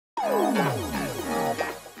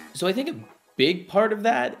So I think a big part of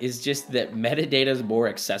that is just that metadata is more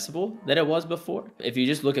accessible than it was before. If you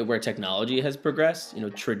just look at where technology has progressed,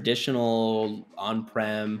 traditional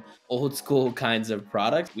on-prem, old school kinds of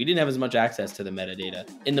products, we didn't have as much access to the metadata.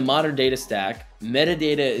 In the modern data stack,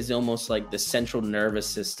 metadata is almost like the central nervous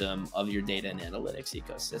system of your data and analytics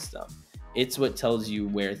ecosystem. It's what tells you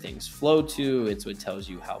where things flow to. It's what tells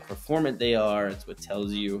you how performant they are. It's what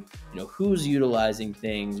tells you, who's utilizing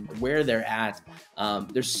things, where they're at.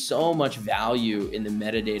 There's so much value in the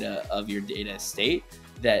metadata of your data estate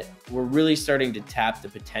that we're really starting to tap the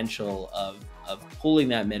potential of pulling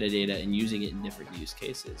that metadata and using it in different use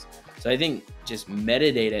cases. So I think just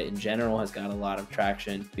metadata in general has got a lot of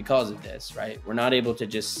traction because of this, right? We're not able to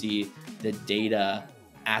just see the data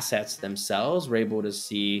assets themselves. We're able to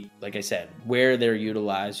see, like I said, where they're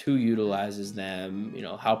utilized, who utilizes them,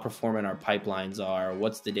 how performant our pipelines are,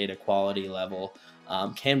 what's the data quality level,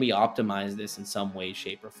 can we optimize this in some way,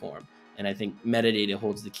 shape, or form? And I think metadata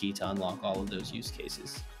holds the key to unlock all of those use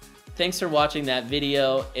cases. Thanks for watching that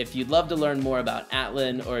video. If you'd love to learn more about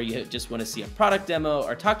Atlan, or you just want to see a product demo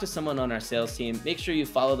or talk to someone on our sales team, make sure you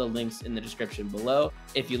follow the links in the description below.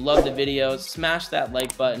 If you love the video, smash that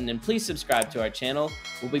like button and please subscribe to our channel.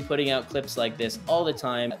 We'll be putting out clips like this all the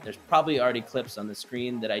time. There's probably already clips on the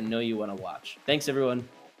screen that I know you want to watch. Thanks, everyone.